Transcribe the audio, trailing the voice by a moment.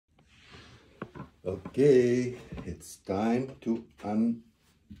Okay, it's time to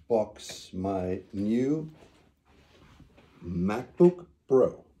unbox my new MacBook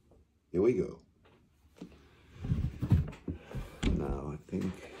Pro. Here we go. Now I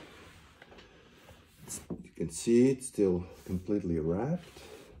think you can see it's still completely wrapped.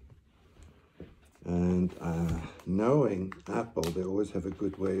 And knowing Apple, they always have a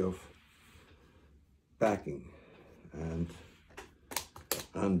good way of packing and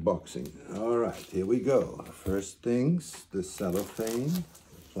unboxing. All right, here we go. First things, the cellophane,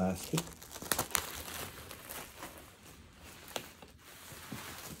 plastic.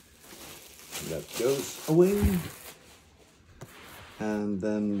 That goes away. And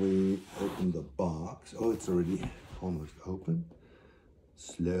then we open the box. Oh, it's already almost open.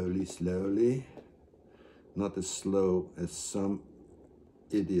 Slowly, slowly. Not as slow as some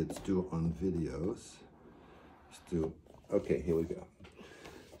idiots do on videos. Okay, here we go.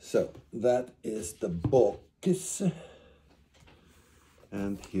 So that is the box,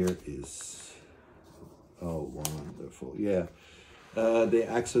 and here is, oh, wonderful. Yeah, they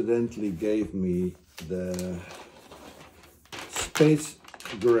accidentally gave me the space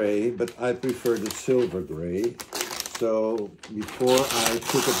gray, but I prefer the silver gray. So before I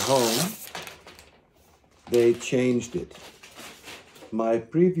took it home, they changed it. My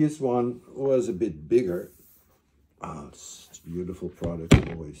previous one was a bit bigger. Oh, it's a beautiful product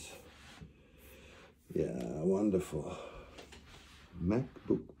always. Yeah, wonderful.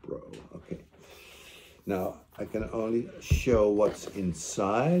 MacBook Pro. Okay. Now I can only show what's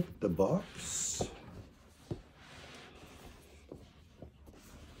inside the box.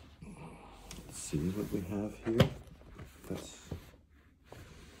 Let's see what we have here. That's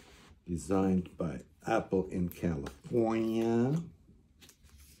designed by Apple in California.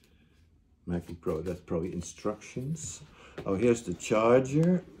 MacBook Pro, that's probably instructions. Oh, here's the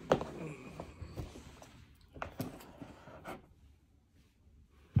charger.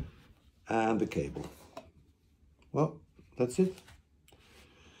 And the cable. Well, that's it.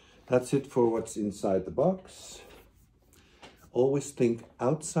 That's it for what's inside the box. Always think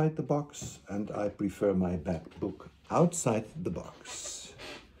outside the box, and I prefer my MacBook outside the box.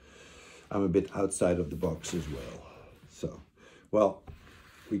 I'm a bit outside of the box as well. So, well,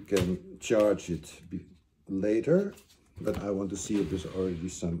 we can charge it later, but I want to see if there's already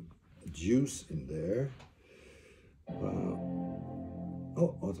some juice in there.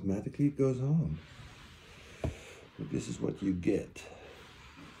 Oh, automatically it goes on. But this is what you get.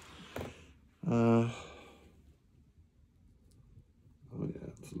 Oh yeah,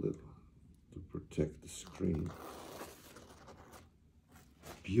 it's a little to protect the screen.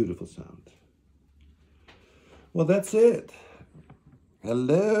 Beautiful sound. Well, that's it.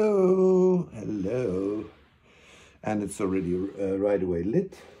 Hello, hello. And it's already right away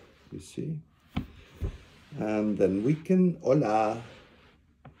lit, you see. And then we can, hola,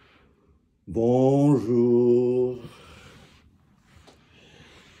 bonjour.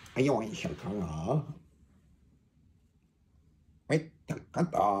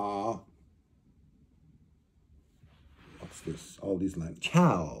 What's this? All these lines.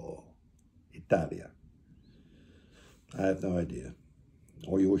 Ciao, Italia. I have no idea.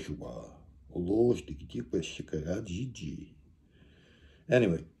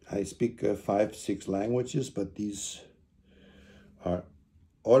 Anyway, I speak 5-6 languages, but these are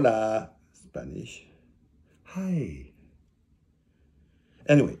hola, Spanish. Hi.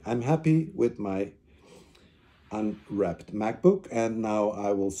 Anyway, I'm happy with my unwrapped MacBook, and now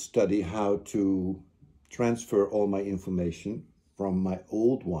I will study how to transfer all my information from my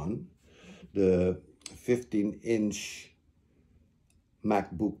old one, the 15-inch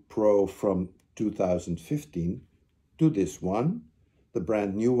MacBook Pro from 2015, to this one, the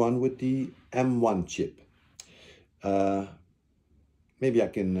brand new one with the M1 chip. Maybe I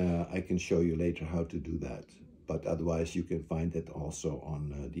can show you later how to do that, but otherwise you can find it also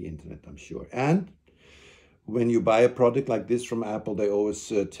on the internet, I'm sure. And when you buy a product like this from Apple, they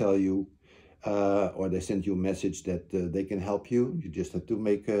always tell you, or they send you a message that they can help you. You just have to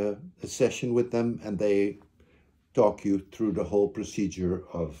make a session with them, and they talk you through the whole procedure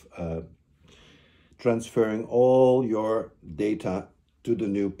of transferring all your data to the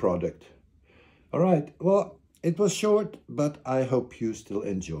new product. All right, well, it was short, but I hope you still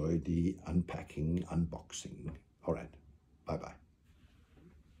enjoy the unpacking, unboxing. All right, bye-bye.